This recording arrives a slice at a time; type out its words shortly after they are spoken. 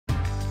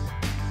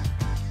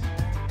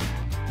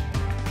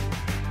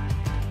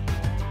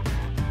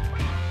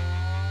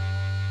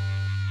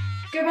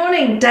Good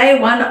morning, day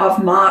one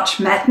of March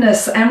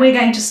Madness, and we're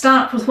going to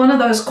start with one of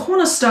those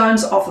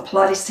cornerstones of the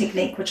Pilates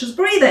technique, which is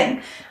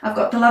breathing. I've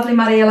got the lovely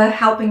Mariela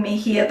helping me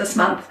here this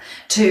month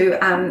to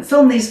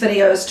film these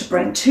videos to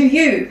bring to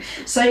you.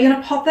 So you're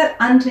going to pop that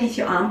underneath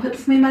your armpit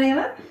for me,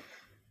 Mariela.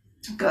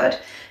 Good.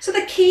 So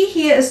the key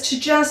here is to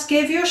just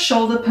give your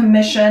shoulder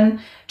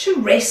permission to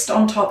rest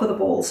on top of the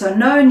ball. So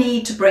no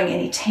need to bring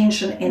any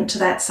tension into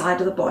that side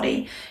of the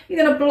body.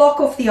 You're going to block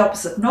off the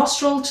opposite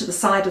nostril to the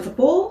side of the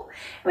ball.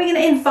 We're going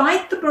to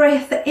invite the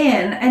breath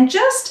in and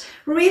just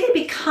really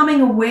becoming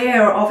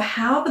aware of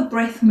how the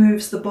breath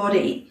moves the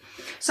body.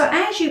 So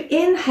as you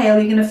inhale,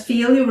 you're going to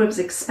feel your ribs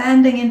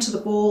expanding into the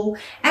ball.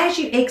 As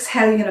you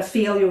exhale, you're going to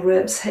feel your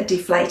ribs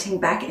deflating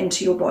back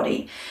into your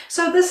body.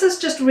 So this is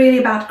just really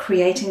about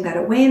creating that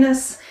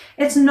awareness.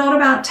 It's not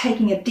about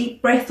taking a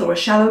deep breath or a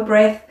shallow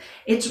breath.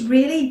 It's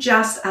really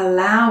just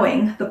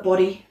allowing the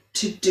body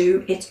to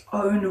do its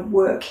own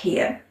work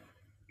here.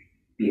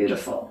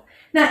 Beautiful.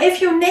 Now, if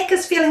your neck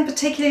is feeling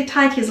particularly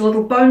tight, here's a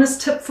little bonus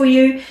tip for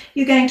you.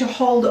 You're going to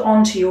hold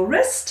onto your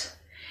wrist.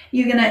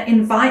 You're going to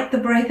invite the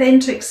breath in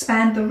to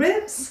expand the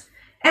ribs.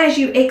 As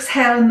you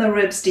exhale and the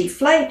ribs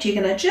deflate,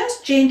 you're going to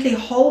just gently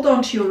hold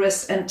onto your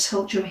wrist and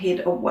tilt your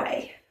head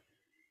away.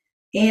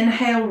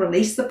 Inhale,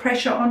 release the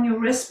pressure on your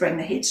wrist, bring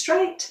the head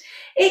straight.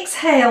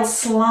 Exhale,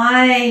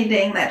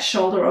 sliding that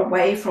shoulder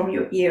away from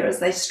your ear as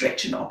they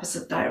stretch in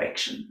opposite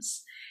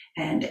directions.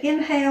 And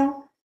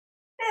inhale,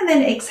 and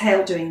then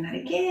exhale, doing that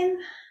again.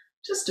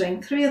 Just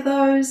doing 3 of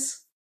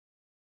those.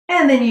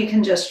 And then you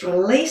can just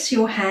release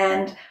your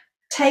hand,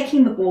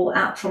 taking the ball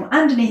out from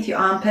underneath your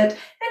armpit,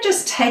 and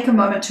just take a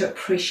moment to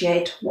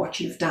appreciate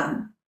what you've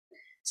done.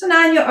 So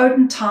now in your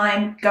own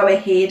time, go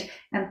ahead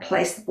and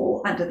place the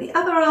ball under the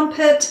other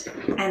armpit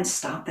and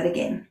start that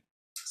again.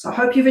 So I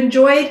hope you've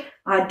enjoyed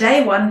our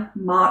day one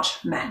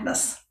March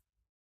Madness.